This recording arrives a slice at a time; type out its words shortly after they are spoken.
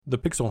The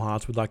Pixel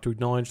Hearts would like to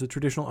acknowledge the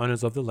traditional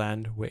owners of the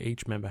land where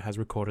each member has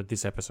recorded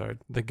this episode,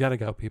 the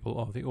Gadigal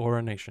people of the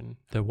Eora Nation,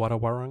 the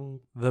Wadawurrung,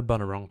 the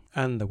Bunurong,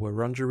 and the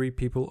Wurundjeri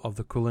people of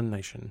the Kulin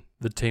Nation.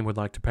 The team would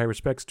like to pay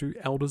respects to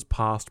elders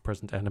past,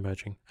 present, and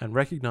emerging, and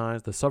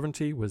recognise the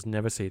sovereignty was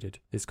never ceded.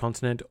 This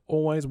continent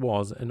always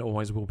was and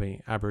always will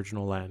be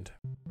Aboriginal land.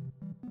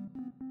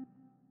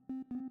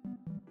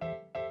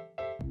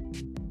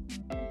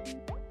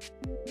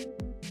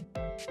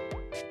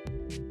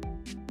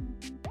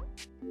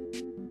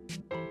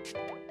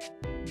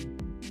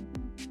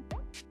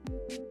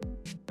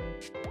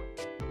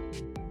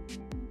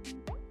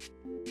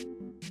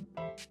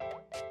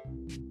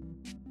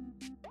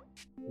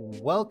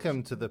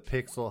 Welcome to the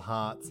Pixel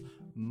Hearts.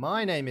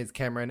 My name is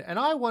Cameron, and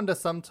I wonder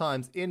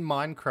sometimes in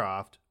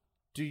Minecraft,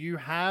 do you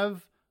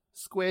have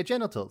square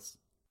genitals?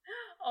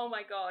 Oh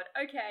my god,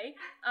 okay.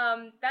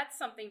 That's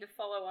something to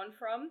follow on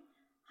from.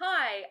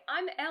 Hi,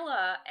 I'm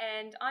Ella,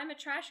 and I'm a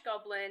trash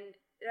goblin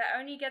that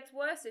only gets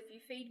worse if you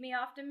feed me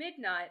after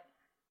midnight.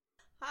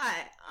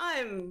 Hi,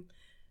 I'm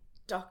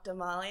Dr.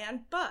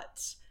 Marlianne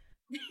Butt.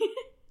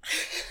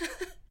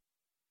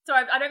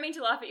 Sorry, I don't mean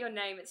to laugh at your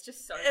name, it's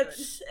just so good.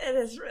 It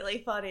is really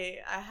funny.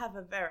 I have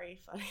a very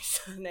funny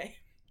surname.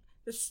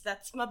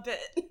 That's my bit.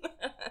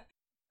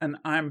 And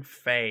I'm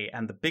Faye,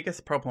 and the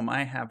biggest problem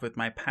I have with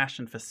my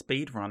passion for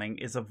speedrunning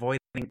is avoiding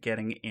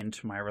getting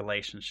into my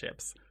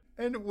relationships.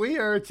 And we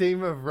are a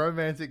team of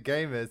romantic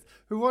gamers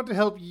who want to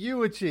help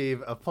you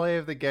achieve a play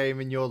of the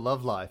game in your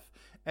love life.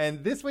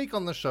 And this week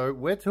on the show,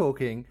 we're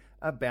talking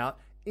about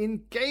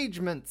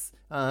engagements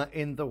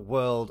in the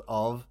world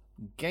of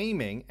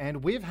gaming,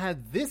 and we've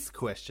had this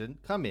question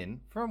come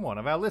in from one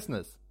of our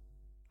listeners.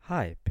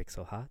 Hi,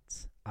 Pixel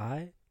Hearts.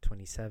 I,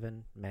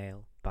 27,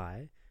 male,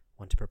 bi,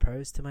 want to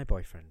propose to my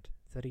boyfriend,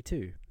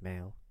 32,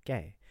 male,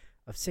 gay,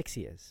 of 6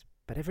 years,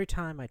 but every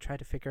time I try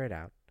to figure it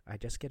out, I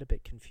just get a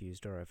bit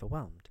confused or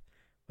overwhelmed.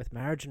 With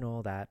marriage and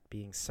all that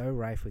being so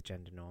rife with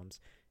gender norms,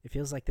 it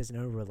feels like there's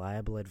no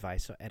reliable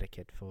advice or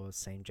etiquette for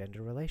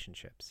same-gender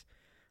relationships.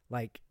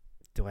 Like,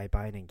 do I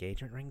buy an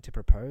engagement ring to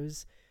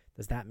propose?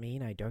 Does that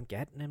mean I don't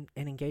get an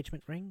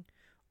engagement ring?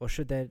 Or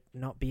should there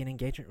not be an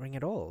engagement ring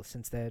at all,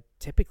 since they're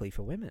typically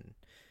for women?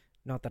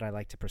 Not that I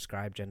like to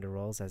prescribe gender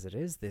roles as it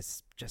is,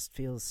 this just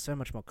feels so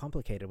much more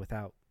complicated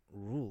without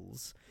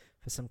rules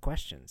for some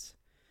questions.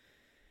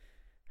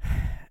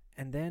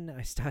 And then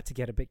I start to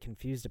get a bit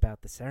confused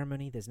about the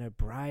ceremony. There's no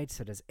bride,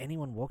 so does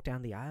anyone walk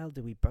down the aisle?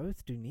 Do we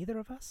both? Do neither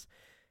of us?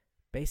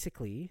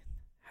 Basically,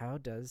 how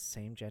does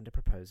same-gender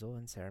proposal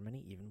and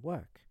ceremony even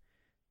work?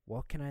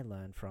 What can I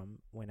learn from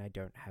when I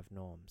don't have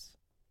norms?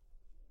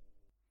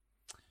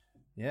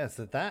 Yeah,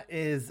 so that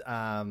is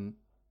an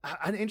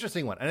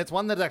interesting one. And it's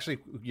one that actually,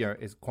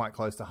 is quite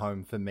close to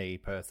home for me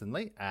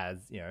personally,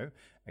 as,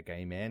 a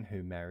gay man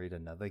who married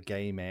another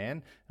gay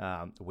man.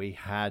 We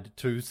had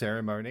two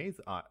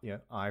ceremonies.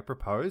 I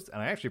proposed,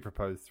 and I actually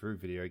proposed through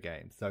video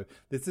games. So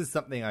this is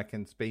something I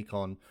can speak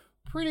on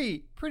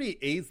pretty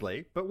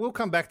easily, but we'll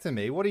come back to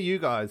me. What do you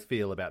guys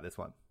feel about this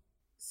one?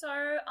 So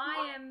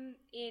I am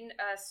in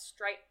a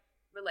straight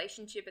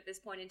relationship at this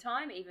point in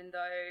time, even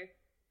though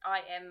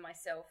I am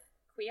myself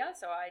queer,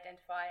 so I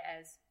identify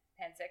as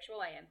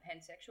pansexual. I am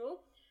pansexual,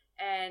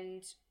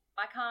 and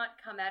I can't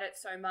come at it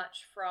so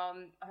much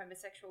from a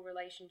homosexual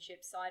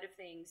relationship side of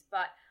things,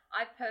 but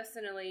I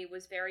personally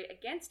was very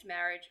against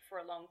marriage for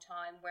a long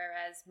time,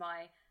 whereas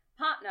my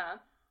partner,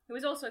 who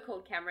is also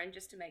called Cameron,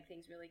 just to make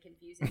things really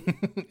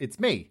confusing. It's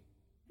me.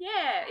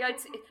 Yeah,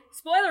 it's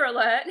spoiler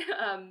alert.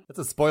 That's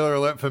a spoiler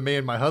alert for me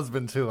and my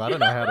husband too. I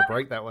don't know how to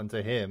break that one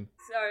to him.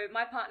 So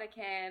my partner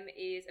Cam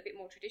is a bit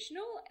more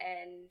traditional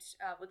and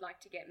would like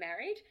to get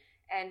married.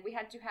 And we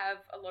had to have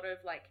a lot of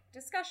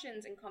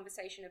discussions and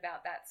conversation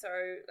about that. So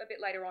a bit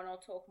later on, I'll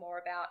talk more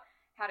about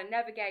how to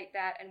navigate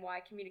that and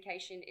why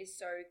communication is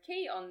so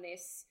key on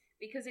this,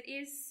 because it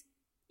is,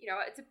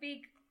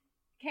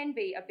 can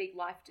be a big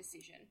life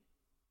decision.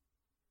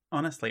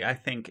 Honestly, I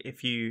think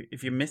if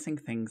you're missing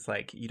things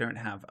like you don't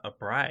have a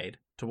bride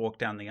to walk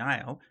down the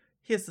aisle,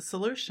 here's the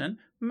solution: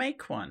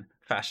 make one.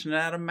 Fashion it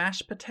out of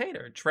mashed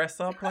potato. Dress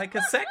up like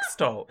a sex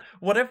doll.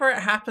 Whatever it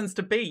happens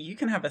to be, you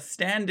can have a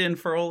stand-in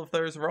for all of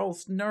those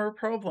roles, no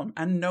problem,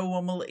 and no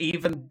one will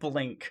even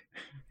blink.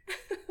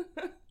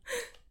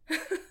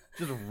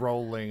 Just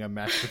rolling a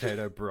mashed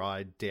potato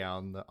bride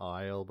down the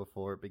aisle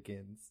before it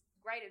begins.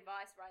 Great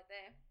advice right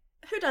there.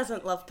 Who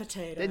doesn't love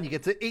potato? Then you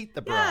get to eat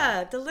the bride.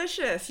 Yeah,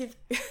 delicious.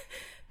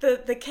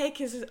 The cake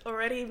is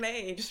already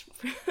made.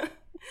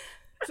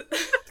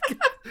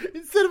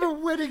 Instead of a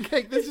wedding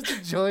cake, there's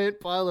just a giant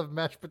pile of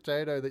mashed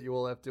potato that you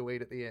all have to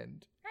eat at the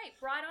end. Hey,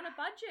 bride on a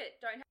budget.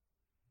 Don't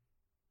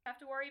have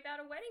to worry about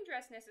a wedding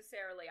dress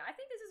necessarily. I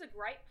think this is a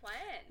great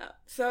plan.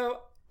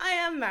 So, I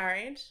am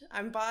married.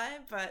 I'm bi,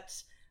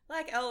 but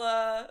like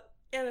Ella,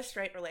 in a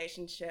straight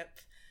relationship.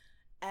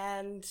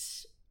 And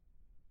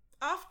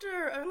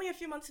after only a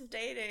few months of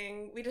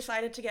dating, we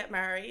decided to get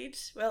married.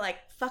 We're like,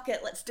 fuck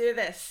it, let's do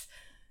this.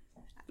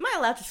 Am I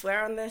allowed to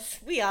swear on this?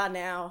 We are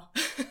now.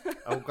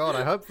 Oh God,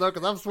 I hope so,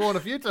 because I've sworn a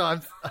few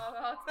times.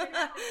 Oh, it's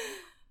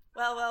been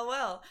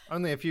Well.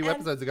 Only a few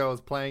episodes ago, I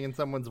was playing in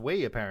someone's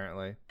Wii,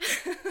 apparently.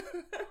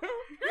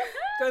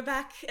 Go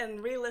back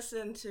and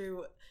re-listen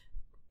to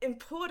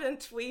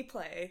important Wii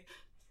play.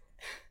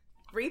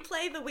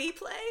 Replay the Wii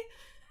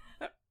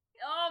play?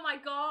 Oh my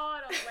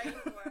god, I'm waiting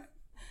for it.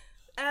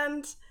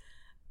 And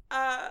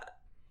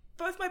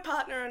both my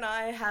partner and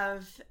I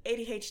have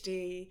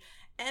ADHD,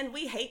 and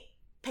we hate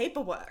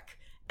paperwork.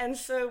 And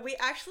so we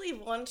actually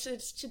wanted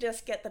to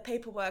just get the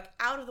paperwork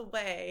out of the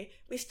way.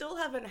 We still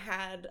haven't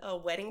had a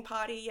wedding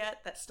party yet.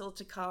 That's still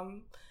to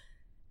come.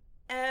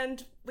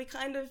 And we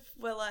kind of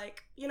were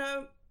like,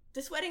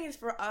 this wedding is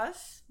for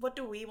us. What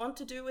do we want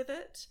to do with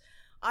it?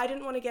 I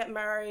didn't want to get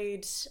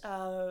married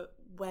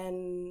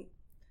when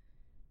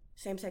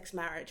same-sex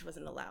marriage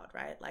wasn't allowed,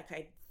 right? Like,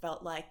 I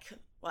felt like,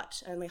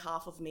 only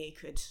half of me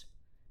could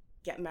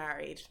get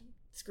married.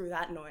 Screw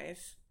that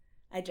noise.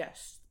 I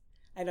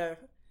know,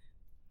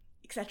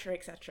 etc.,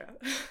 etc.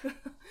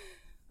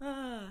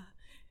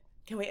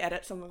 Can we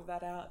edit some of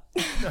that out?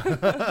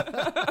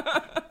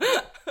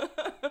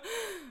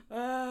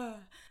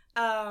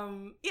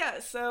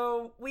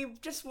 So we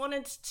just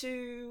wanted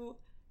to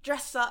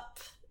dress up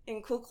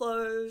in cool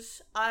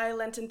clothes. I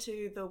lent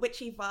into the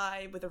witchy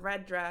vibe with a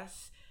red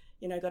dress,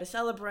 got a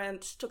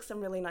celebrant, took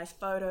some really nice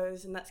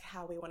photos, and that's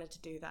how we wanted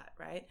to do that,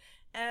 right?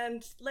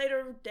 And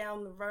later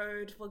down the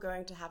road, we're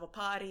going to have a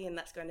party, and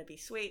that's going to be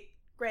sweet.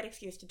 Great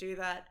excuse to do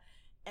that.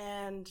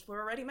 And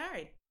we're already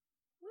married.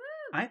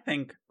 I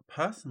think,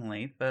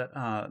 personally, that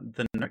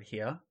the note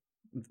here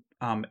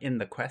in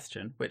the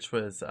question, which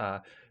was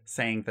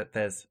saying that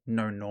there's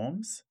no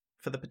norms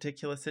for the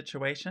particular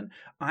situation,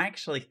 I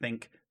actually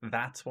think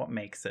that's what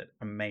makes it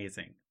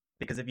amazing.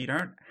 Because if you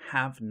don't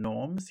have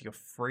norms, you're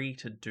free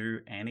to do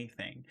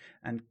anything.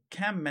 And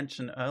Cam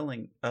mentioned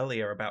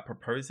earlier about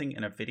proposing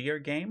in a video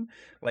game.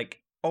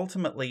 Like,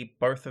 ultimately,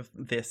 both of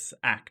this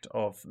act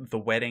of the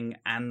wedding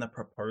and the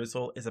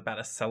proposal is about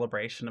a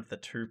celebration of the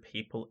two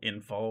people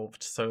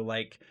involved. So,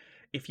 like,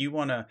 if you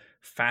want to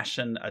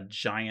fashion a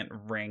giant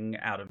ring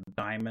out of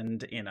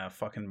diamond in a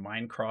fucking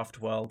Minecraft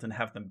world and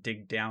have them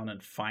dig down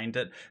and find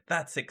it,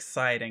 that's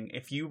exciting.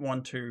 If you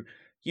want to,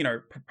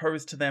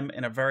 propose to them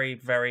in a very,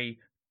 very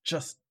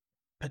just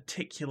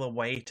particular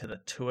way to the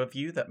two of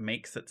you that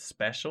makes it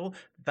special,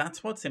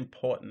 that's what's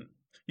important.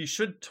 You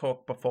should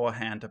talk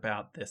beforehand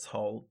about this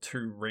whole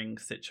two-ring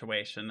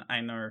situation. I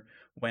know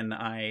when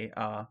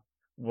I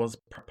was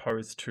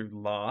proposed to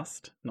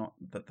last, not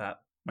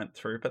that went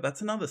through, but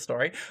that's another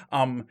story.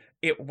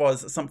 It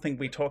was something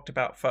we talked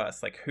about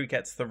first, like who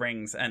gets the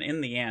rings, and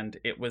in the end,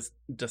 it was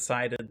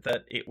decided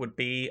that it would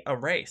be a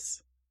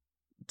race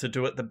to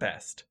do it the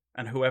best.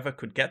 And whoever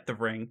could get the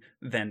ring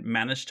then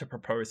managed to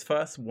propose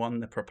first, won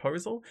the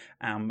proposal.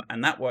 And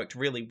that worked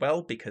really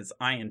well because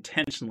I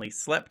intentionally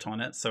slept on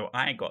it, so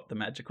I got the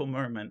magical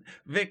moment.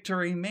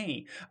 Victory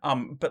me!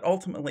 But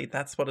ultimately,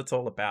 that's what it's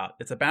all about.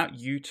 It's about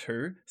you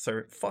two,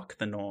 so fuck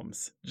the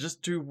norms.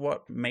 Just do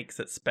what makes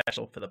it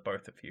special for the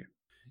both of you.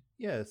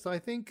 Yeah, so I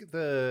think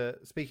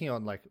speaking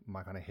on like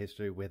my kind of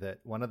history with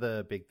it, one of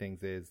the big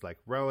things is like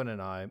Rowan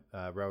and I,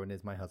 Rowan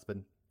is my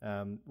husband.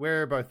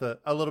 We're both a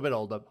little bit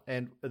older,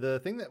 and the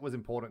thing that was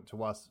important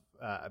to us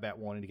about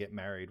wanting to get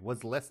married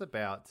was less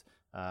about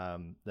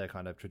the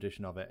kind of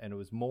tradition of it, and it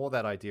was more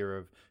that idea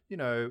of,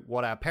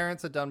 what our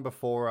parents had done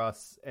before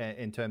us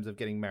in terms of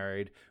getting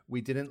married.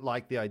 We didn't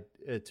like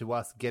to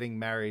us getting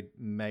married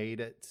made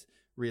it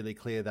really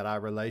clear that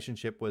our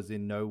relationship was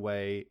in no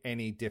way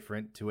any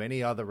different to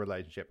any other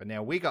relationship. And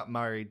now we got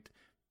married.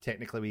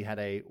 Technically, we had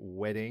a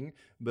wedding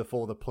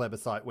before the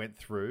plebiscite went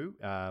through,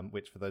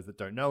 which, for those that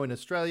don't know, in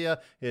Australia,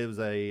 it was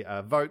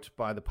a vote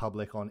by the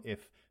public on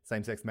if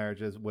same-sex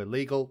marriages were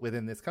legal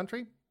within this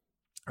country.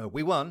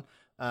 We won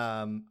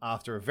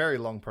after a very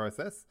long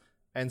process.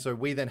 And so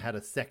we then had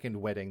a second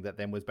wedding that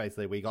then was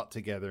basically we got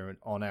together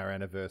on our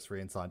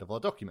anniversary and signed all our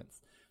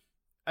documents.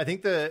 I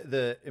think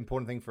the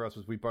important thing for us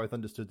was we both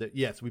understood that,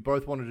 yes, we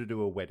both wanted to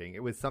do a wedding.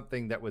 It was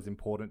something that was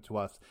important to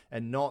us,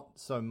 and not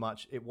so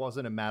much, it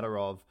wasn't a matter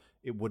of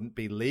it wouldn't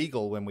be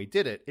legal when we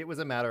did it. It was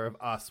a matter of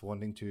us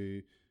wanting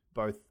to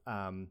both,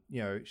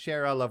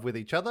 share our love with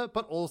each other,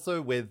 but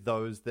also with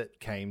those that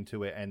came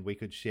to it, and we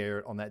could share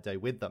it on that day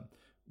with them.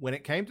 When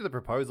it came to the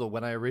proposal,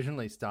 when I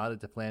originally started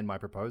to plan my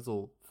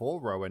proposal for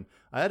Rowan,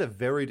 I had a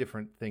very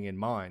different thing in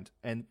mind.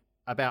 And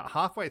about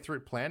halfway through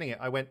planning it,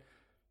 I went,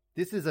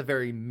 this is a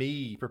very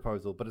me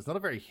proposal, but it's not a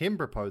very him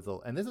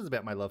proposal. And this is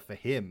about my love for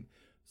him.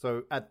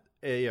 So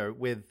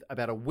with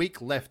about a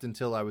week left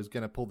until I was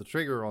going to pull the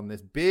trigger on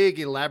this big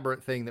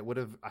elaborate thing that would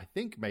have, I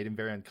think, made him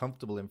very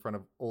uncomfortable in front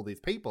of all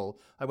these people,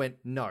 I went,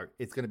 no,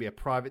 it's going to be a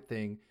private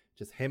thing,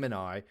 just him and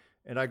I.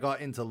 And I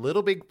got into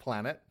Little Big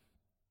Planet,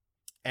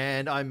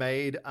 and I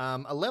made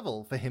a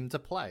level for him to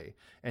play.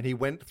 And he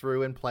went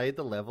through and played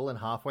the level, and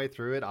halfway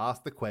through it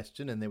asked the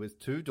question, and there was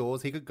 2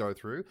 doors he could go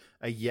through.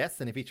 A yes,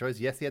 and if he chose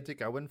yes, he had to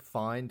go and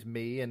find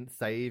me and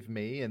save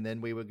me, and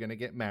then we were going to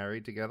get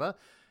married together.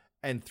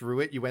 And through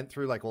it, you went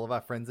through like all of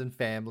our friends and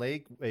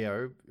family,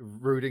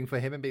 rooting for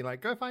him and being like,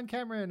 go find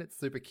Cameron. It's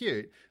super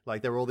cute.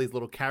 Like there were all these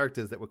little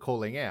characters that were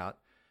calling out.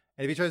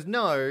 And if he chose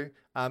no,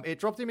 it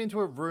dropped him into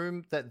a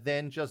room that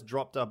then just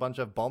dropped a bunch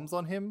of bombs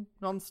on him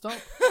nonstop.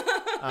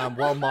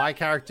 While my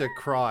character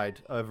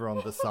cried over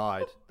on the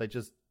side. They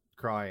just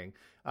crying.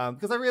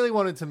 Because I really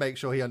wanted to make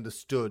sure he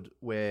understood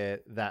where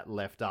that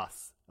left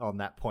us on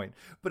that point.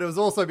 But it was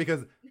also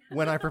because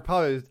when I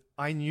proposed,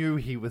 I knew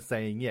he was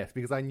saying yes,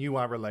 because I knew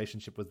our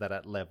relationship was at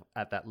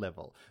that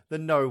level. The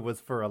no was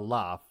for a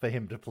laugh for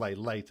him to play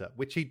later,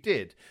 which he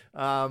did.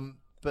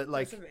 But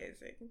like, That's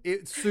amazing.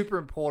 It's super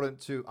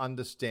important to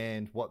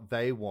understand what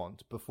they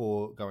want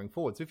before going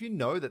forward. So if you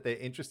know that they're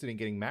interested in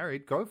getting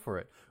married, go for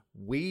it.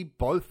 We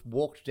both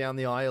walked down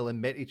the aisle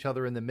and met each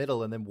other in the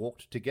middle and then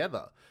walked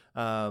together.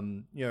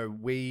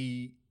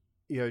 We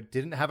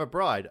didn't have a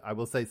bride. I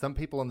will say some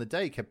people on the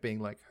day kept being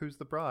like, who's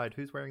the bride?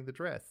 Who's wearing the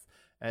dress?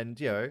 And,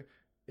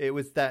 it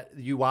was that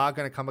you are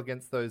going to come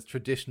against those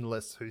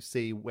traditionalists who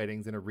see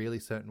weddings in a really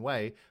certain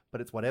way,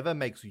 but it's whatever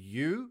makes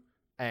you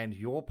and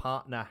your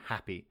partner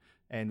happy.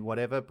 And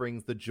whatever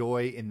brings the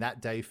joy in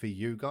that day for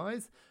you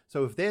guys.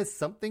 So if there's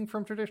something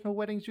from traditional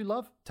weddings you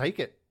love, take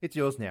it. It's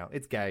yours now.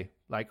 It's gay.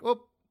 Like,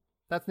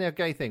 that's now a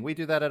gay thing. We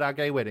do that at our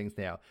gay weddings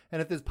now.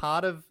 And if there's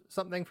part of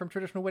something from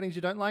traditional weddings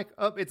you don't like,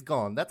 it's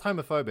gone. That's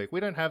homophobic. We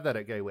don't have that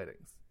at gay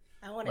weddings.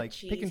 I want Like,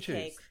 a pick and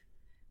cheesecake. choose.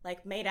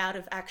 Like made out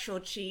of actual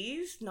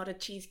cheese, not a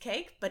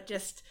cheesecake, but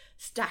just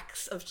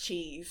stacks of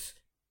cheese.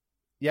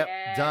 Yep,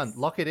 Yes. done.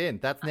 Lock it in.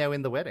 That's now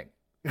in the wedding.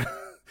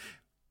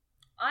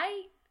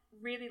 I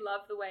really love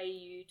the way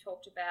you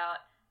talked about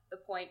the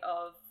point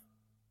of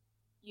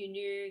you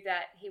knew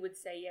that he would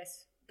say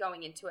yes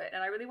going into it.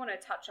 And I really want to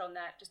touch on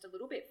that just a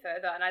little bit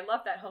further. And I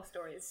love that whole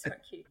story. It's so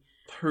cute.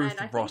 And I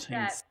think Tooth-rotting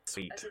that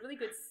sweet. That's a really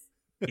good...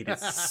 It is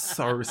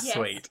so Yes,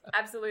 sweet.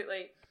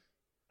 absolutely.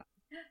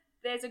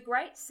 There's a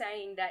great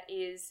saying that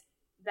is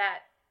that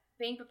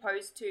being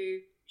proposed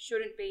to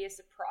shouldn't be a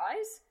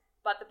surprise,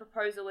 but the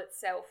proposal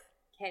itself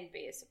can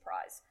be a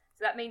surprise.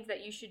 So that means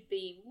that you should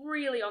be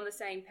really on the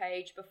same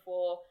page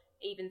before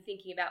even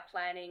thinking about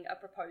planning a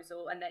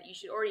proposal, and that you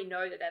should already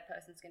know that that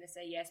person's going to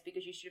say yes,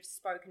 because you should have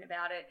spoken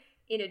about it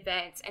in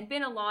advance and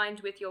been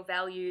aligned with your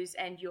values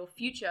and your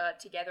future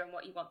together and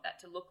what you want that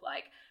to look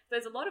like.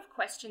 There's a lot of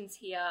questions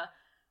here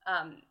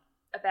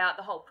about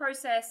the whole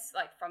process,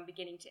 like from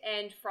beginning to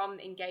end, from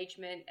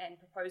engagement and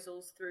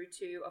proposals through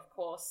to, of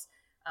course,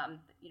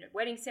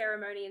 wedding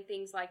ceremony and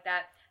things like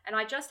that. And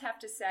I just have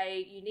to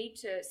say, you need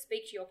to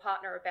speak to your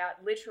partner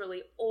about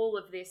literally all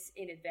of this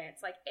in advance,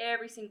 like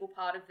every single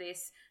part of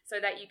this, so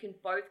that you can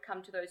both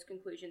come to those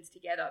conclusions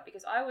together.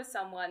 Because I was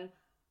someone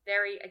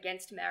very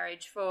against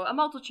marriage for a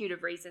multitude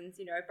of reasons.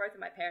 Both of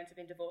my parents have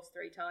been divorced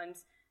 3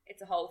 times.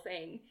 It's a whole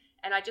thing.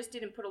 And I just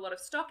didn't put a lot of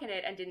stock in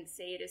it and didn't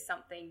see it as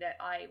something that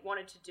I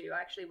wanted to do.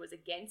 I actually was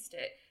against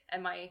it.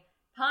 And my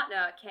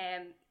partner,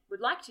 Cam, would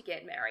like to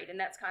get married, and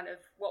that's kind of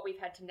what we've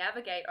had to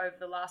navigate over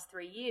the last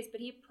 3 years. But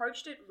he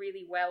approached it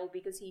really well,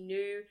 because he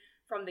knew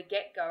from the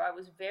get-go I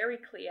was very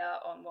clear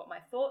on what my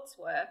thoughts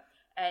were,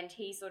 and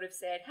he sort of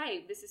said,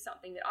 hey, this is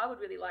something that I would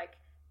really like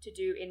to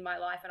do in my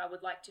life and I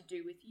would like to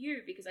do with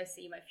you, because I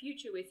see my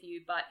future with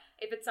you. But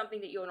if it's something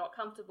that you're not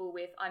comfortable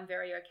with, I'm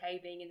very okay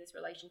being in this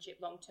relationship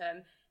long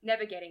term,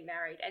 never getting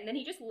married. And then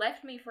he just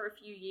left me for a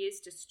few years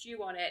to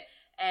stew on it.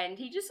 And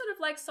he just sort of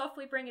like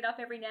softly bring it up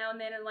every now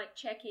and then and like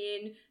check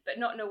in, but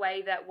not in a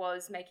way that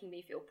was making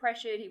me feel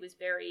pressured. He was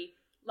very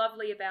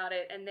lovely about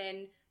it. And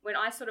then when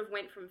I sort of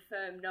went from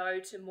firm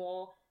no to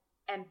more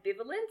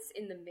ambivalence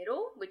in the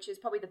middle, which is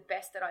probably the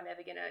best that I'm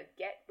ever going to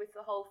get with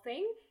the whole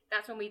thing,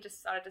 that's when we just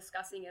started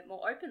discussing it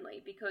more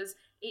openly, because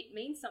it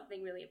means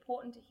something really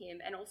important to him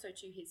and also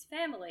to his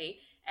family.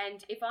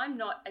 And if I'm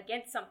not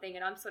against something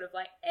and I'm sort of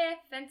like,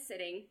 fence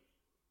sitting,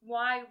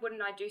 why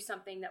wouldn't I do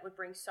something that would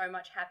bring so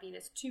much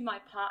happiness to my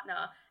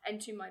partner and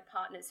to my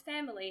partner's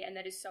family, and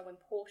that is so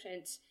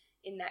important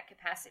in that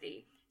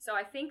capacity? So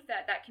I think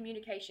that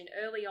communication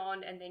early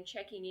on, and then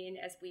checking in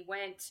as we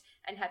went,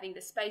 and having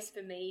the space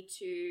for me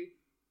to,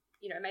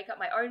 make up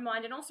my own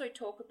mind and also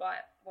talk about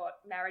what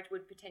marriage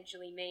would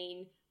potentially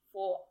mean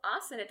for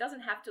us. And it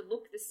doesn't have to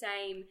look the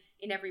same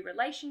in every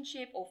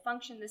relationship or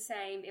function the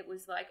same. It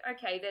was like,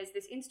 okay, there's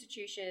this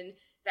institution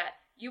that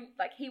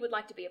he would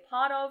like to be a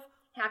part of.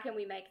 How can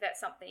we make that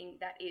something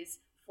that is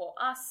for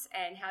us,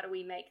 and how do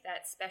we make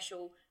that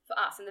special for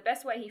us? And the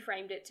best way he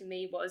framed it to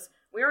me was,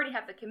 we already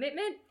have the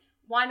commitment,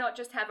 why not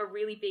just have a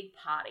really big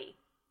party?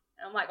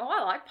 And I'm like,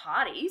 I like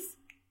parties,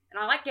 and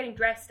I like getting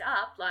dressed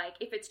up. Like,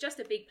 if it's just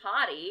a big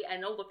party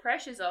and all the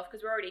pressure's off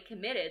because we're already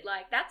committed,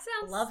 like, that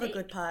sounds Love sick. a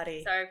good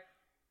party. So,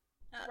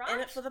 In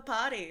it for the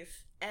parties.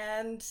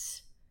 And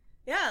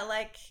yeah,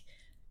 like,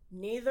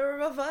 neither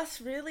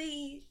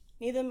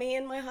me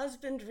and my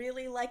husband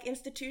really like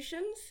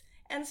institutions.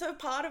 And so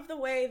part of the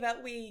way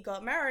that we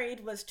got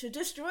married was to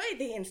destroy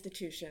the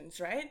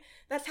institutions, right?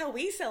 That's how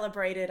we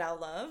celebrated our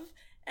love,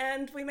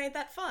 and we made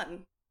that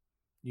fun.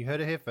 You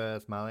heard it here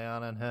first.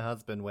 Mariana and her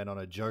husband went on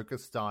a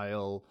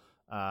Joker-style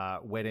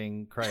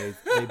wedding craze.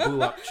 They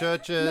blew up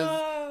churches.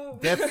 No!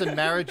 Deaths and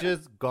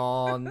marriages,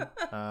 gone.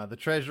 The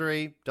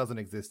treasury doesn't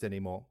exist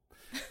anymore.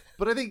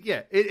 But I think,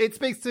 it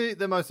speaks to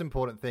the most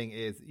important thing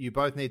is you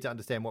both need to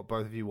understand what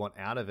both of you want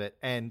out of it.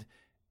 And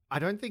I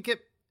don't think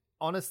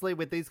honestly,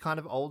 with these kind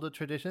of older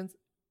traditions,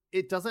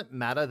 it doesn't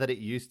matter that it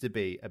used to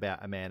be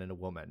about a man and a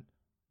woman.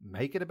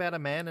 Make it about a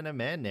man and a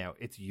man now.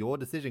 It's your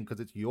decision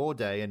because it's your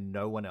day and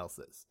no one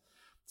else's.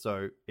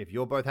 So if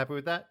you're both happy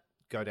with that,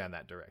 go down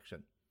that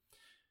direction.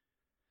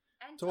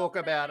 And Talk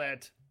about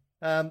it.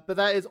 But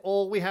that is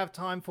all we have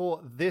time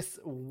for this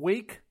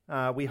week.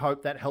 We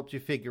hope that helped you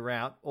figure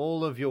out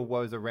all of your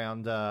woes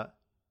around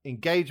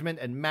engagement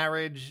and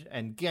marriage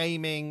and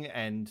gaming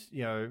and,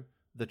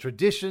 the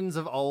traditions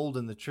of old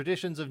and the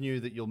traditions of new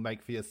that you'll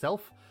make for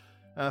yourself.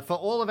 For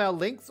all of our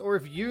links, or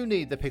if you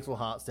need the Pixel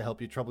Hearts to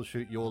help you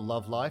troubleshoot your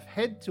love life,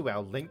 head to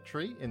our link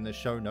tree in the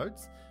show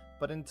notes.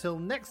 But until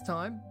next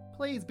time,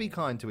 please be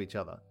kind to each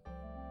other.